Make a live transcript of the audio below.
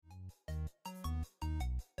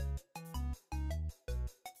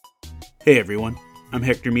Hey everyone, I'm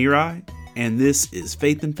Hector Mirai, and this is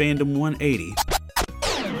Faith and Fandom 180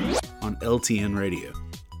 on LTN Radio.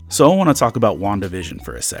 So I want to talk about WandaVision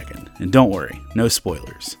for a second, and don't worry, no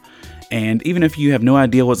spoilers. And even if you have no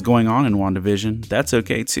idea what's going on in WandaVision, that's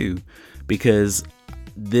okay too, because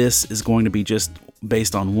this is going to be just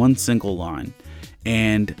based on one single line.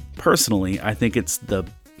 And personally, I think it's the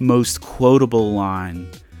most quotable line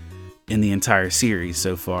in the entire series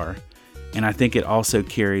so far. And I think it also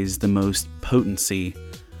carries the most potency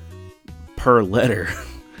per letter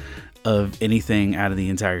of anything out of the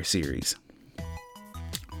entire series.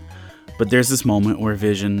 But there's this moment where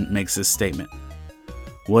Vision makes this statement.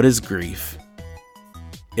 What is grief,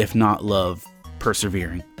 if not love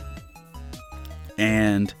persevering?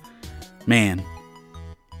 And man,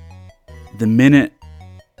 the minute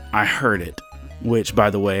I heard it, which by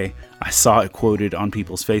the way, I saw it quoted on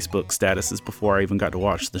people's Facebook statuses before I even got to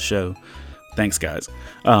watch the show. Thanks, guys.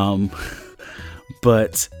 But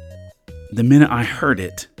the minute I heard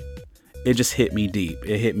it, it just hit me deep.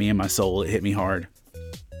 It hit me in my soul. It hit me hard.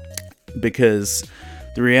 Because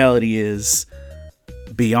the reality is,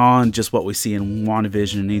 beyond just what we see in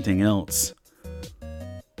WandaVision and anything else,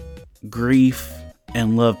 grief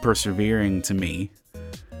and love persevering to me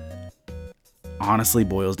honestly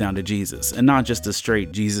boils down to Jesus, and not just a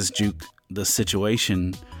straight Jesus juke the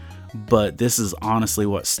situation, but this is honestly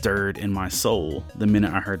what stirred in my soul the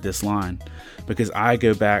minute I heard this line, because I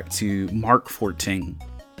go back to Mark 14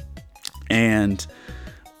 and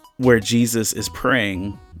where Jesus is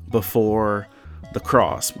praying before the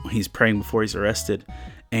cross. He's praying before he's arrested,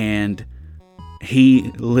 and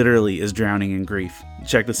he literally is drowning in grief.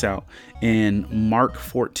 Check this out. In Mark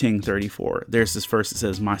 14:34, there's this verse that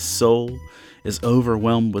says, "My soul is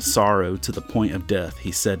overwhelmed with sorrow to the point of death.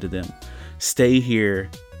 He said to them, stay here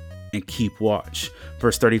and keep watch."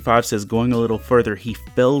 Verse 35 says, going a little further, he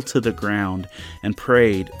fell to the ground and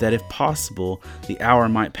prayed that if possible, the hour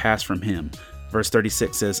might pass from him. Verse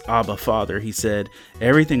 36 says, Abba, Father, he said,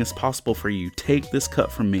 everything is possible for you. Take this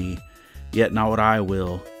cup from me, yet not what I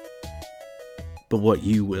will, but what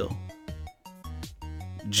you will.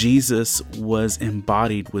 Jesus was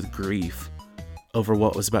embodied with grief over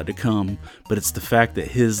what was about to come, but it's the fact that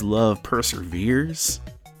his love perseveres,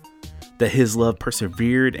 that his love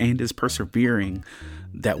persevered and is persevering,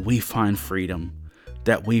 that we find freedom,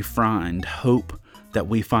 that we find hope, that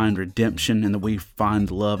we find redemption, and that we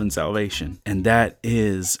find love and salvation. And that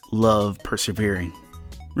is love persevering.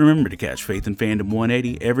 Remember to catch Faith and Fandom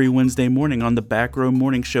 180 every Wednesday morning on the Back Row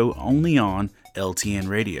Morning Show, only on LTN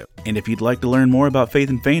Radio. And if you'd like to learn more about Faith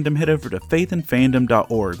and Fandom, head over to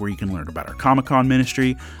faithandfandom.org, where you can learn about our Comic-Con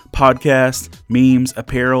ministry, podcast, memes,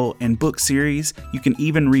 apparel, and book series. You can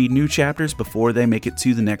even read new chapters before they make it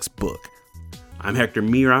to the next book. I'm Hector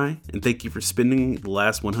Mirai, and thank you for spending the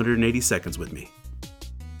last 180 seconds with me.